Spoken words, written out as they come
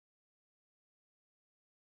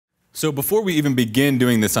So before we even begin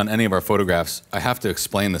doing this on any of our photographs, I have to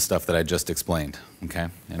explain the stuff that I just explained, okay,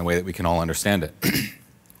 in a way that we can all understand it,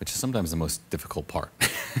 which is sometimes the most difficult part.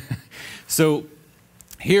 So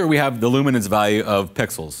here we have the luminance value of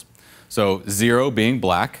pixels. So 0 being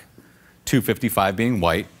black, 255 being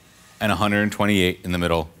white, and 128 in the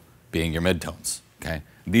middle being your midtones, okay?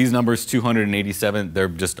 These numbers, 287, they're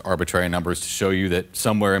just arbitrary numbers to show you that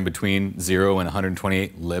somewhere in between 0 and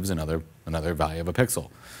 128 lives another value of a pixel.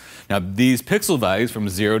 Now, these pixel values from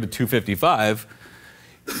 0 to 255,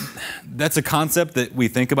 that's a concept that we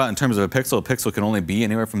think about in terms of a pixel. A pixel can only be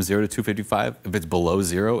anywhere from 0 to 255. If it's below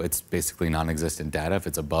 0, it's basically non-existent data. If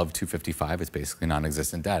it's above 255, it's basically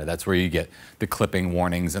non-existent data. That's where you get the clipping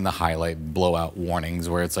warnings and the highlight blowout warnings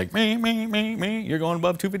where it's like, me, you're going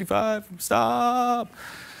above 255, stop.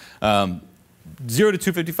 0 to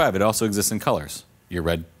 255, it also exists in colors. Your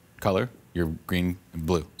red color, your green and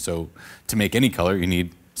blue. So to make any color, you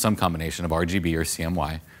need some combination of RGB or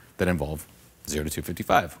CMY that involve 0 to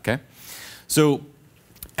 255, okay? So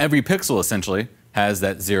every pixel essentially has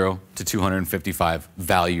that 0 to 255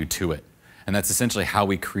 value to it. And that's essentially how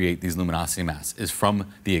we create these luminosity masks, is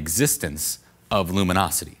from the existence of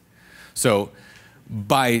luminosity. So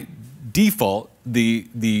by default,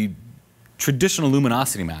 the traditional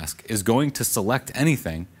luminosity mask is going to select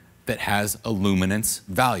anything that has a luminance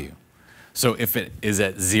value. So if it is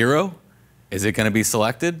at 0, is it going to be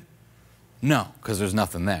selected? No, because there's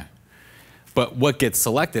nothing there. But what gets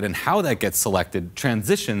selected and how that gets selected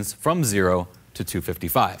transitions from 0 to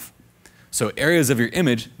 255. So areas of your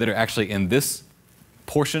image that are actually in this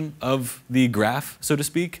portion of the graph, so to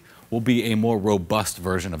speak, will be a more robust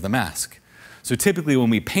version of the mask. So typically when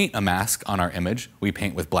we paint a mask on our image, we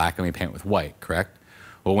paint with black and we paint with white, correct?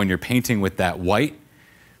 Well, when you're painting with that white,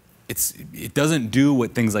 it doesn't do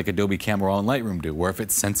what things like Adobe Camera Raw and Lightroom do, where if it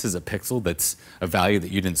senses a pixel that's a value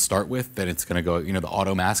that you didn't start with, that it's going to go, you know, the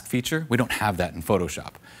auto mask feature. We don't have that in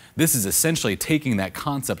Photoshop. This is essentially taking that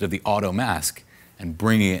concept of the auto mask and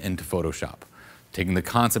bringing it into Photoshop. Taking the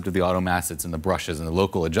concept of the auto mask that's in the brushes and the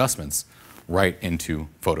local adjustments right into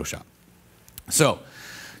Photoshop. So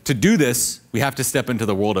to do this, we have to step into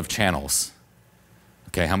the world of channels.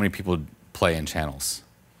 Okay, how many people play in channels?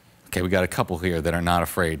 Okay, we got a couple here that are not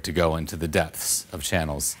afraid to go into the depths of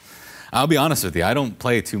channels. I'll be honest with you, I don't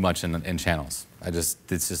play too much in channels. It's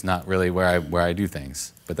just not really where I do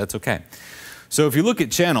things, but that's okay. So if you look at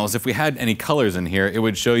channels, if we had any colors in here, it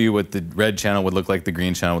would show you what the red channel would look like, the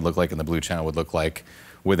green channel would look like, and the blue channel would look like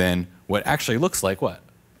within what actually looks like what?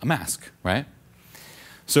 A mask, right?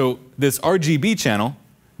 So this RGB channel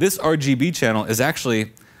is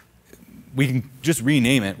actually, we can just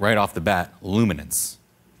rename it right off the bat, luminance.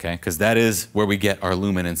 Okay, because that is where we get our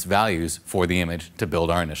luminance values for the image to build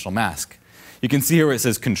our initial mask. You can see here where it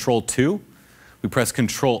says Control-2. We press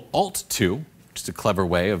Control-Alt-2, which is a clever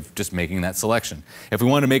way of just making that selection. If we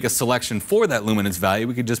want to make a selection for that luminance value,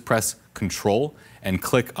 we could just press Control and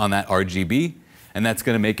click on that RGB, and that's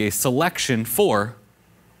going to make a selection for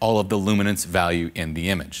all of the luminance value in the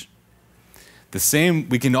image. The same,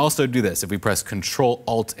 we can also do this. If we press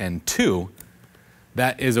Control-Alt and 2,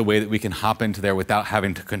 that is a way that we can hop into there without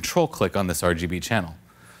having to control click on this RGB channel.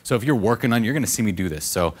 So if you're working on, you're going to see me do this.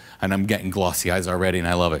 So, and I'm getting glossy eyes already, and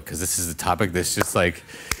I love it because this is a topic that's just like,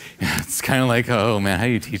 it's kind of like, oh man, how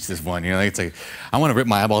do you teach this one? You know, it's like, I want to rip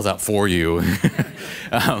my eyeballs out for you.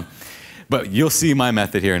 But you'll see my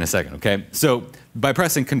method here in a second, okay? So by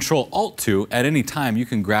pressing Control-Alt-2, at any time you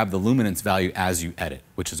can grab the luminance value as you edit,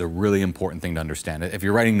 which is a really important thing to understand. If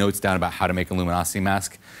you're writing notes down about how to make a luminosity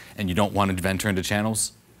mask and you don't want to venture into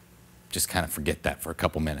channels, just kind of forget that for a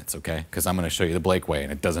couple minutes, okay? Because I'm going to show you the Blake way,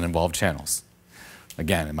 and it doesn't involve channels.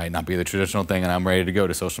 Again, it might not be the traditional thing, and I'm ready to go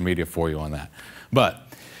to social media for you on that. But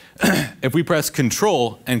if we press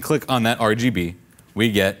Control and click on that RGB,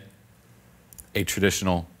 we get a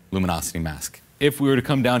traditional luminosity mask. If we were to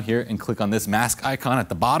come down here and click on this mask icon at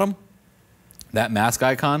the bottom, that mask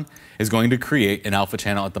icon is going to create an alpha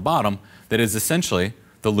channel at the bottom that is essentially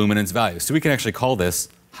the luminance value. So we can actually call this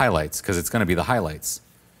highlights because it's going to be the highlights.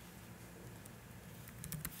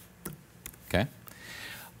 Okay.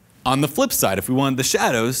 On the flip side, if we wanted the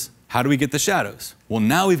shadows, how do we get the shadows? Well,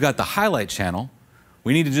 now we've got the highlight channel.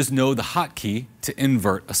 We need to just know the hotkey to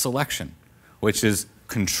invert a selection, which is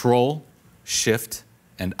Control, Shift,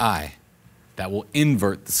 and I. That will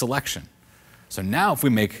invert the selection. So now if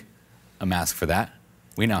we make a mask for that,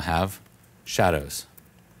 we now have shadows.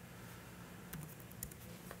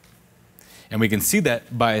 And we can see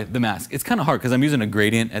that by the mask. It's kind of hard because I'm using a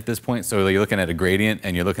gradient at this point. So you're looking at a gradient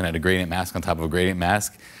and you're looking at a gradient mask on top of a gradient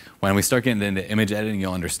mask. When we start getting into image editing,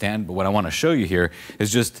 you'll understand. But what I want to show you here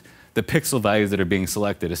is just the pixel values that are being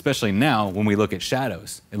selected, especially now when we look at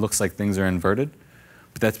shadows. It looks like things are inverted,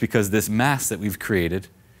 but that's because this mask that we've created,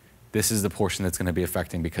 this is the portion that's going to be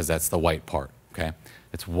affecting because that's the white part, okay?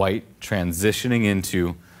 It's white transitioning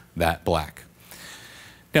into that black.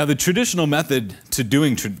 Now, the traditional method to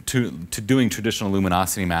doing traditional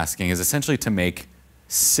luminosity masking is essentially to make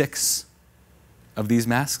 6 of these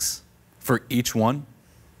masks for each one.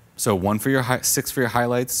 So 6 for your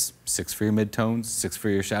highlights, 6 for your midtones, 6 for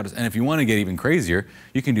your shadows. And if you want to get even crazier,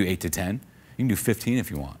 you can do 8 to 10. You can do 15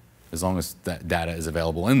 if you want, as long as that data is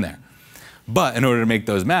available in there. But in order to make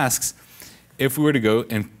those masks, if we were to go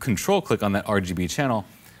and control click on that RGB channel,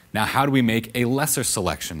 now how do we make a lesser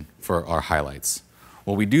selection for our highlights?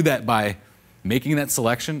 Well, we do that by making that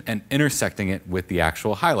selection and intersecting it with the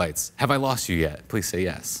actual highlights. Have I lost you yet? Please say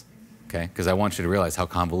yes, okay? Because I want you to realize how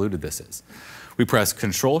convoluted this is. We press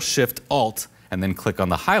Control, Shift, Alt, and then click on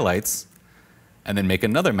the highlights, and then make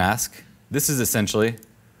another mask. This is essentially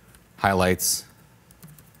highlights.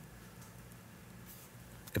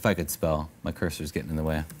 If I could spell, my cursor's getting in the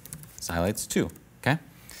way. It's highlights 2, okay?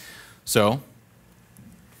 So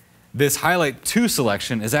this highlight 2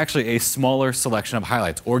 selection is actually a smaller selection of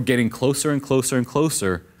highlights, or getting closer and closer and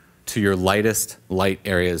closer to your lightest light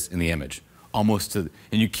areas in the image, almost to,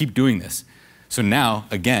 and you keep doing this. So now,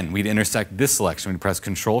 again, we'd intersect this selection. We'd press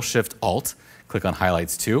Control, Shift, Alt, click on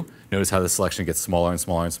highlights 2. Notice how the selection gets smaller and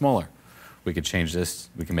smaller and smaller. We could change this.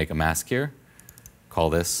 We can make a mask here. Call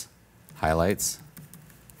this highlights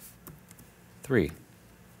 3.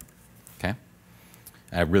 Okay?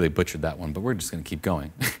 I really butchered that one, but we're just going to keep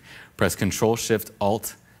going. Press Control, Shift,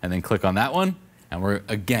 Alt, and then click on that one. And we're,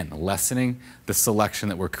 again, lessening the selection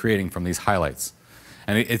that we're creating from these highlights.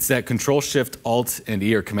 And it's that Control, Shift, Alt, and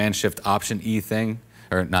E, or Command, Shift, Option, E thing.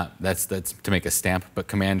 Or not, that's to make a stamp, but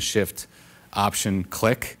Command, Shift, Option,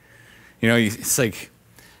 click. You know, it's like,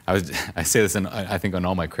 I say this in, I think, on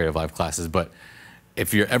all my CreativeLive classes, but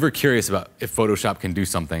if you're ever curious about if Photoshop can do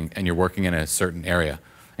something and you're working in a certain area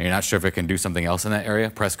and you're not sure if it can do something else in that area,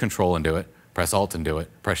 press Control and do it, press Alt and do it,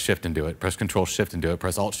 press Shift and do it, press Control, Shift and do it,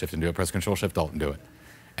 press Alt, Shift and do it, press Control, Shift, Alt and do it.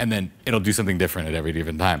 And then it'll do something different at every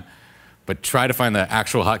given time. But try to find the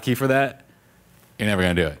actual hotkey for that, you're never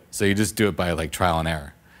going to do it. So you just do it by like trial and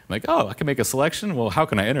error. Like, oh, I can make a selection? Well, how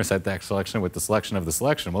can I intersect that selection with the selection of the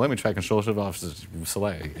selection? Well, let me try Control, Shift, Alt,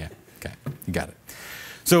 select. Yeah, okay, you got it.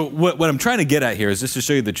 So what I'm trying to get at here is just to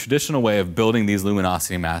show you the traditional way of building these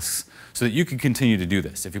luminosity masks so that you can continue to do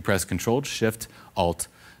this. If you press Control, Shift, Alt,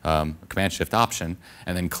 Command, Shift, Option,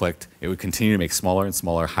 and then clicked, it would continue to make smaller and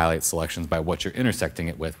smaller highlight selections by what you're intersecting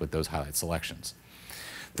it with those highlight selections.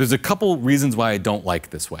 There's a couple reasons why I don't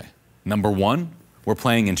like this way. Number one, we're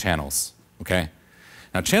playing in channels, okay?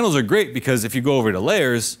 Now, channels are great because if you go over to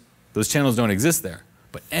layers, those channels don't exist there.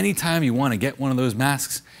 But anytime you want to get one of those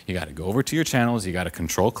masks, you got to go over to your channels, you got to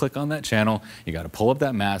Control click on that channel, you got to pull up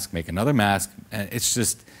that mask, make another mask, and it's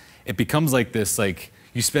just, it becomes like this, like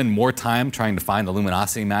you spend more time trying to find the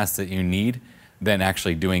luminosity mask that you need than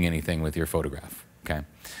actually doing anything with your photograph, okay?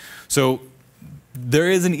 So there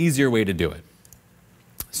is an easier way to do it.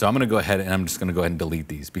 So I'm going to go ahead and I'm just going to go ahead and delete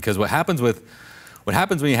these, because what happens when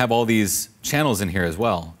you have all these channels in here as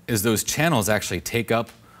well is those channels actually take up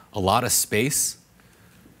a lot of space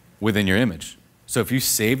within your image. So if you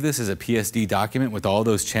save this as a PSD document with all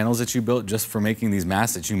those channels that you built just for making these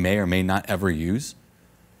masks that you may or may not ever use,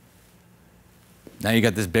 now you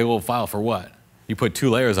got this big old file for what? You put 2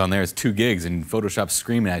 layers on there, it's 2 gigs, and Photoshop's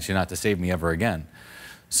screaming at you not to save me ever again.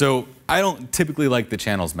 So I don't typically like the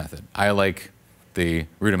channels method. I like the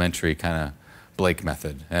rudimentary kind of Blake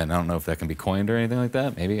method. And I don't know if that can be coined or anything like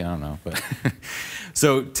that. Maybe, I don't know. But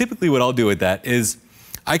so typically what I'll do with that is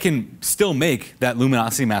I can still make that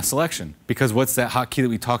luminosity mask selection, because what's that hotkey that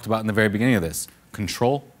we talked about in the very beginning of this?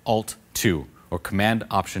 Control Alt 2 or Command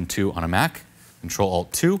Option 2 on a Mac, Control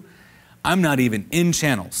Alt 2. I'm not even in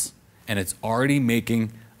channels, and it's already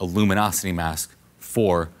making a luminosity mask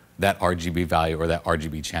for that RGB value or that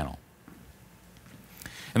RGB channel.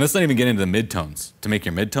 And let's not even get into the midtones. To make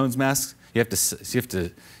your midtones masks, you have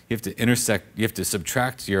to intersect, you have to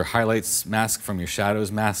subtract your highlights mask from your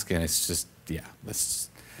shadows mask, and it's just, yeah, let's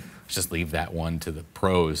just leave that one to the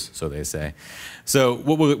pros, so they say. So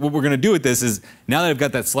what we're going to do with this is, now that I've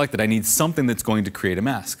got that selected, I need something that's going to create a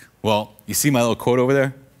mask. Well, you see my little quote over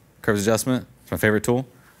there? Curves adjustment, it's my favorite tool.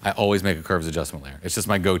 I always make a curves adjustment layer. It's just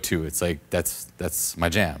my go-to. It's like, that's my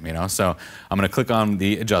jam, you know? So I'm going to click on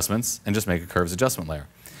the adjustments and just make a curves adjustment layer.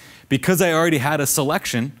 Because I already had a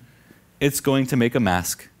selection, it's going to make a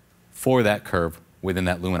mask for that curve within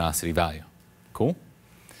that luminosity value. Cool?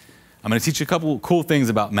 I'm going to teach you a couple cool things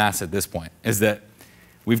about masks at this point, is that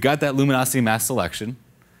we've got that luminosity mask selection.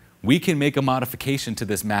 we can make a modification to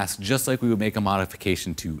this mask just like we would make a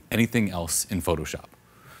modification to anything else in Photoshop.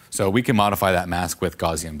 So we can modify that mask with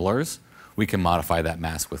Gaussian blurs. We can modify that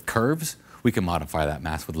mask with curves. We can modify that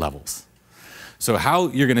mask with levels. So how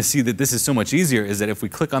you're going to see that this is so much easier is that if we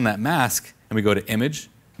click on that mask and we go to Image,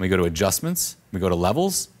 and we go to Adjustments, we go to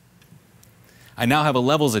Levels, I now have a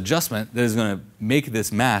levels adjustment that is going to make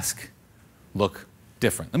this mask look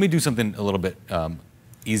different. Let me do something a little bit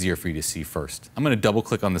easier for you to see first. I'm going to double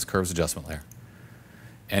click on this curves adjustment layer.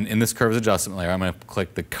 And in this curves adjustment layer, I'm going to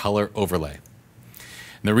click the color overlay.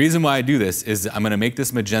 And the reason why I do this is I'm going to make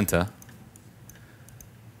this magenta.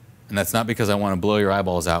 And that's not because I want to blow your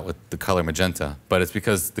eyeballs out with the color magenta, but it's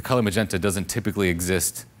because the color magenta doesn't typically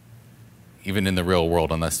exist even in the real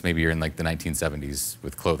world, unless maybe you're in like the 1970s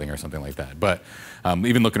with clothing or something like that. But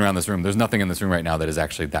even looking around this room, there's nothing in this room right now that is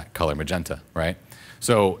actually that color magenta, right?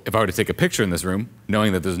 So if I were to take a picture in this room,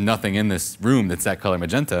 knowing that there's nothing in this room that's that color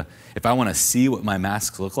magenta, if I want to see what my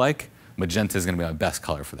masks look like, magenta is going to be my best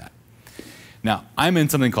color for that. Now, I'm in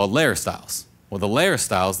something called layer styles. Well, the layer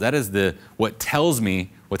styles, that is what tells me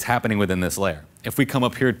what's happening within this layer. If we come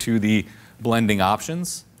up here to the blending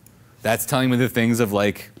options, that's telling me the things of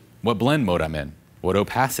like what blend mode I'm in, what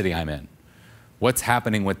opacity I'm in, what's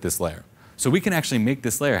happening with this layer. So we can actually make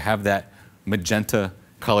this layer have that magenta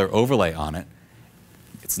color overlay on it.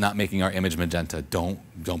 It's not making our image magenta. Don't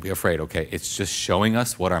be afraid, okay? It's just showing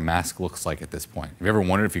us what our mask looks like at this point. Have you ever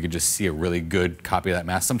wondered if you could just see a really good copy of that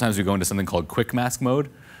mask? Sometimes we go into something called quick mask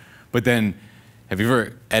mode, but then have you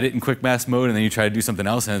ever edit in quick mask mode and then you try to do something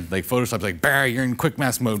else and like Photoshop's like, Barry, you're in quick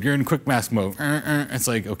mask mode, you're in quick mask mode. It's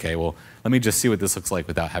like, okay, well, let me just see what this looks like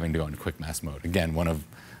without having to go into quick mask mode. Again, one of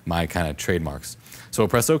my kind of trademarks. So we'll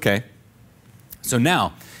press OK. So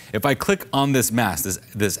now, if I click on this mask,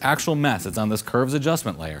 this actual mask that's on this curves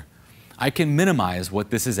adjustment layer, I can minimize what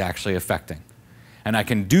this is actually affecting. And I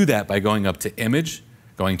can do that by going up to Image,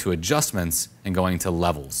 going to Adjustments, and going to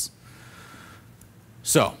Levels.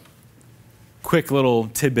 So, quick little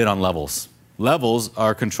tidbit on levels. Levels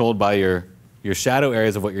are controlled by your shadow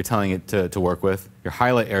areas of what you're telling it to work with, your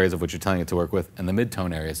highlight areas of what you're telling it to work with, and the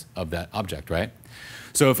midtone areas of that object, right?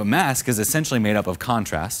 So if a mask is essentially made up of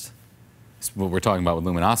contrast, what we're talking about with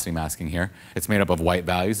luminosity masking here, it's made up of white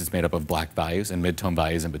values, it's made up of black values, and midtone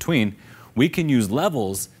values in between, we can use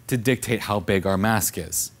levels to dictate how big our mask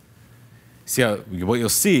is. See what you'll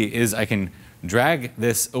see is I can drag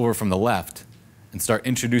this over from the left and start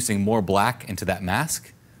introducing more black into that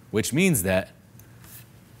mask, which means that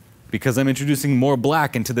because I'm introducing more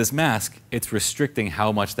black into this mask, it's restricting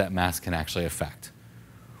how much that mask can actually affect,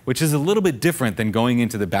 which is a little bit different than going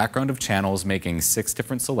into the background of channels, making 6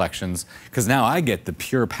 different selections, because now I get the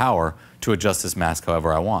pure power to adjust this mask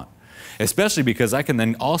however I want, especially because I can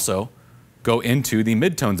then also go into the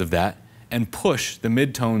midtones of that and push the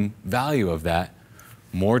midtone value of that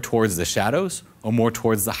more towards the shadows or more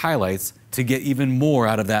towards the highlights to get even more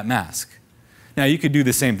out of that mask. Now you could do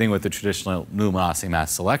the same thing with the traditional luminosity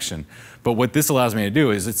mask selection, but what this allows me to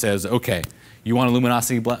do is it says, okay, you want a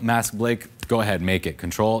luminosity mask, Blake? Go ahead, make it.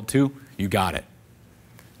 Control-2, you got it.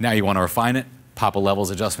 Now you want to refine it, pop a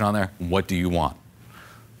levels adjustment on there, what do you want?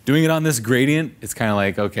 Doing it on this gradient, it's kind of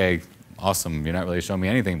like, okay, awesome, you're not really showing me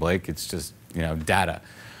anything, Blake, it's just, you know, data.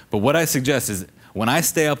 But what I suggest is when I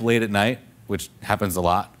stay up late at night, which happens a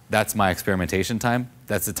lot, that's my experimentation time.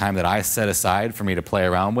 That's the time that I set aside for me to play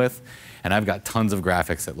around with. And I've got tons of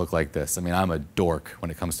graphics that look like this. I mean, I'm a dork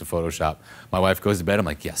when it comes to Photoshop. My wife goes to bed, I'm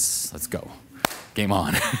like, yes, let's go. Game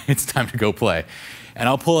on. It's time to go play. And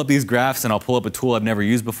I'll pull up these graphs and I'll pull up a tool I've never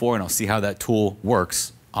used before and I'll see how that tool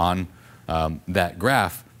works on that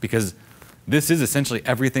graph, because this is essentially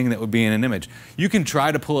everything that would be in an image. You can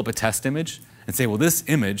try to pull up a test image and say, well, this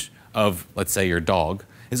image of, let's say, your dog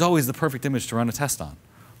is always the perfect image to run a test on.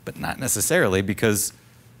 But not necessarily, because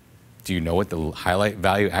do you know what the highlight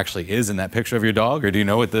value actually is in that picture of your dog? Or do you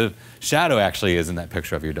know what the shadow actually is in that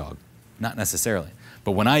picture of your dog? Not necessarily.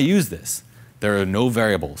 But when I use this, there are no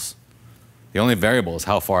variables. The only variable is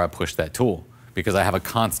how far I push that tool, because I have a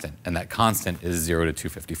constant, and that constant is 0 to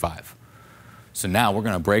 255. So now we're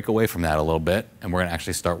going to break away from that a little bit, and we're going to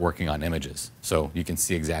actually start working on images. So you can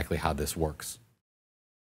see exactly how this works.